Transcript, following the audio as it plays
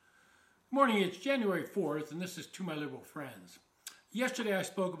Good morning, it's January 4th, and this is To My Liberal Friends. Yesterday I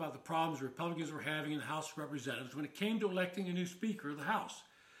spoke about the problems Republicans were having in the House of Representatives when it came to electing a new Speaker of the House.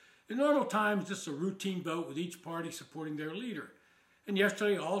 In normal times, this is a routine vote with each party supporting their leader. And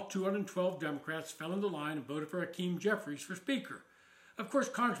yesterday, all 212 Democrats fell into line and voted for Hakeem Jeffries for Speaker. Of course,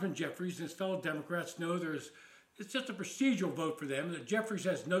 Congressman Jeffries and his fellow Democrats know it's just a procedural vote for them, and that Jeffries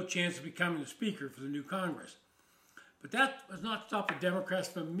has no chance of becoming the Speaker for the new Congress. But that does not stop the Democrats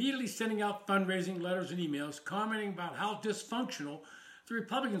from immediately sending out fundraising letters and emails commenting about how dysfunctional the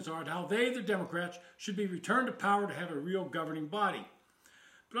Republicans are and how they, the Democrats, should be returned to power to have a real governing body.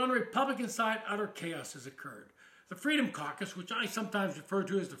 But on the Republican side, utter chaos has occurred. The Freedom Caucus, which I sometimes refer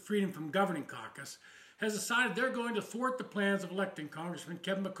to as the Freedom from Governing Caucus, has decided they're going to thwart the plans of electing Congressman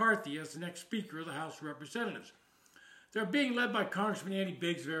Kevin McCarthy as the next Speaker of the House of Representatives. They're being led by Congressman Andy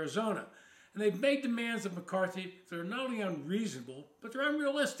Biggs of Arizona, and they've made demands of McCarthy that are not only unreasonable, but they're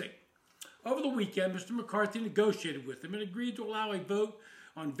unrealistic. Over the weekend, Mr. McCarthy negotiated with them and agreed to allow a vote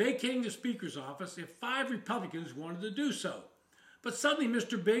on vacating the Speaker's office if 5 Republicans wanted to do so. But suddenly,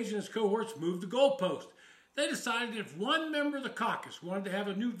 Mr. Biggs and his cohorts moved the goalpost. They decided that if one member of the caucus wanted to have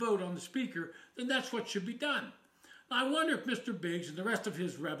a new vote on the Speaker, then that's what should be done. Now, I wonder if Mr. Biggs and the rest of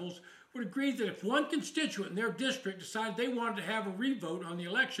his rebels would agree that if one constituent in their district decided they wanted to have a revote on the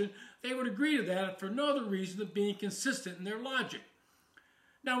election, they would agree to that for no other reason than being consistent in their logic.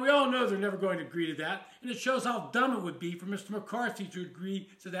 Now, we all know they're never going to agree to that, and it shows how dumb it would be for Mr. McCarthy to agree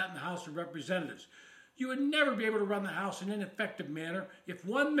to that in the House of Representatives. You would never be able to run the House in an effective manner if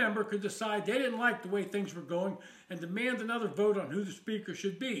one member could decide they didn't like the way things were going and demand another vote on who the Speaker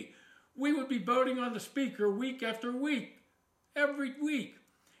should be. We would be voting on the Speaker week after week, every week.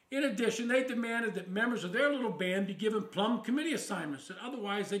 In addition, they demanded that members of their little band be given plum committee assignments that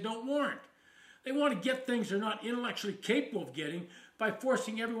otherwise they don't warrant. They want to get things they're not intellectually capable of getting by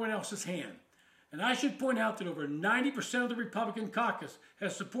forcing everyone else's hand. And I should point out that over 90% of the Republican caucus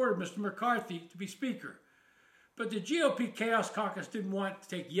has supported Mr. McCarthy to be Speaker. But the GOP Chaos Caucus didn't want to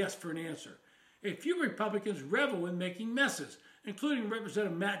take yes for an answer. A few Republicans revel in making messes, including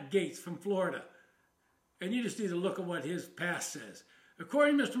Representative Matt Gaetz from Florida. And you just need to look at what his past says.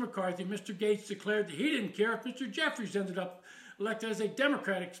 According to Mr. McCarthy, Mr. Gaetz declared that he didn't care if Mr. Jeffries ended up elected as a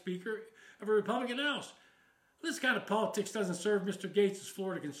Democratic Speaker of a Republican House. This kind of politics doesn't serve Mr. Gaetz'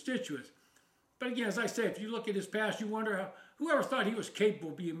 Florida constituents. But again, as I say, if you look at his past, you wonder whoever thought he was capable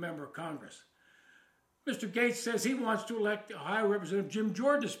of being a member of Congress. Mr. Gaetz says he wants to elect Ohio Representative Jim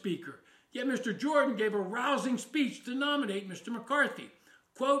Jordan as Speaker. Yet Mr. Jordan gave a rousing speech to nominate Mr. McCarthy.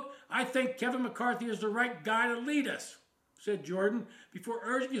 Quote, "I think Kevin McCarthy is the right guy to lead us," said Jordan, before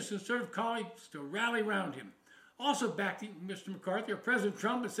urging his conservative colleagues to rally around him. Also backing Mr. McCarthy are President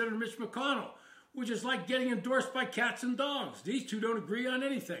Trump and Senator Mitch McConnell, which is like getting endorsed by cats and dogs. These two don't agree on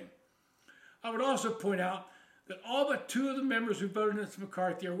anything. I would also point out that all but 2 of the members who voted against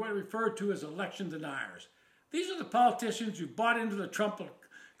McCarthy are what are referred to as election deniers. These are the politicians who bought into the Trump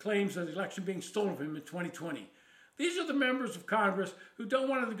claims of the election being stolen from him in 2020. These are the members of Congress who don't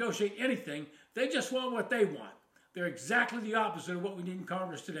want to negotiate anything. They just want what they want. They're exactly the opposite of what we need in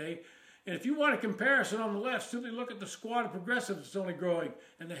Congress today. And if you want a comparison on the left, simply look at the squad of progressives that's only growing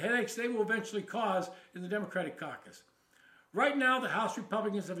and the headaches they will eventually cause in the Democratic caucus. Right now, the House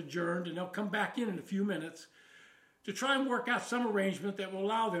Republicans have adjourned, and they'll come back in a few minutes to try and work out some arrangement that will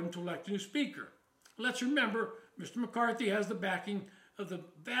allow them to elect a new Speaker. Let's remember, Mr. McCarthy has the backing of the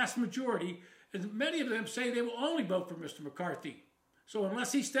vast majority, and many of them say they will only vote for Mr. McCarthy. So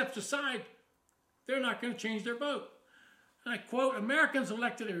unless he steps aside, they're not going to change their vote. And I quote, "Americans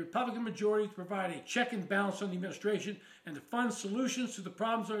elected a Republican majority to provide a check and balance on the administration and to fund solutions to the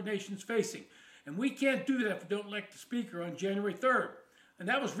problems our nation's facing. And we can't do that if we don't elect the Speaker on January 3rd. And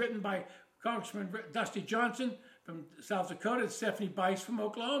that was written by Congressman Dusty Johnson from South Dakota and Stephanie Bice from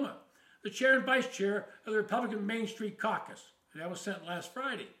Oklahoma, the chair and vice chair of the Republican Main Street Caucus. And that was sent last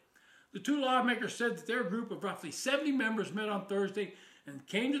Friday. The 2 lawmakers said that their group of roughly 70 members met on Thursday and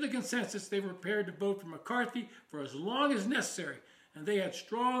came to the consensus they were prepared to vote for McCarthy for as long as necessary, and they had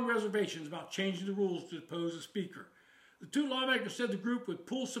strong reservations about changing the rules to depose the Speaker. The 2 lawmakers said the group would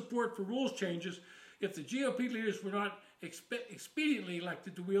pull support for rules changes if the GOP leaders were not expediently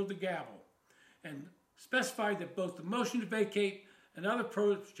elected to wield the gavel, and specified that both the motion to vacate and other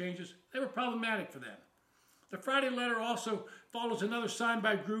proposed changes, they were problematic for them. The Friday letter also follows another signed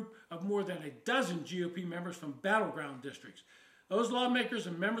by a group of more than a dozen GOP members from battleground districts. Those lawmakers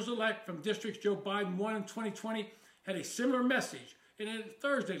and members-elect from districts Joe Biden won in 2020 had a similar message in a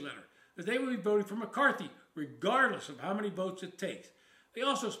Thursday letter, that they would be voting for McCarthy regardless of how many votes it takes. They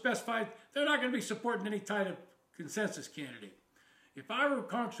also specified they're not going to be supporting any type of consensus candidate. If I were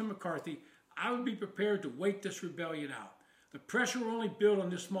Congressman McCarthy, I would be prepared to wait this rebellion out. The pressure will only build on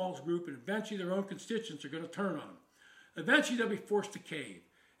this small group, and eventually their own constituents are going to turn on them. Eventually they'll be forced to cave.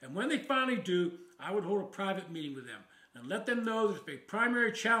 And when they finally do, I would hold a private meeting with them and let them know that if a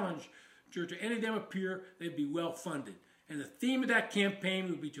primary challenge to any of them appear, they'd be well funded. And the theme of that campaign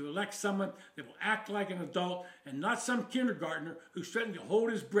would be to elect someone that will act like an adult and not some kindergartner who's threatening to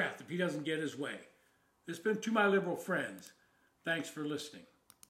hold his breath if he doesn't get his way. This has been To My Liberal Friends. Thanks for listening.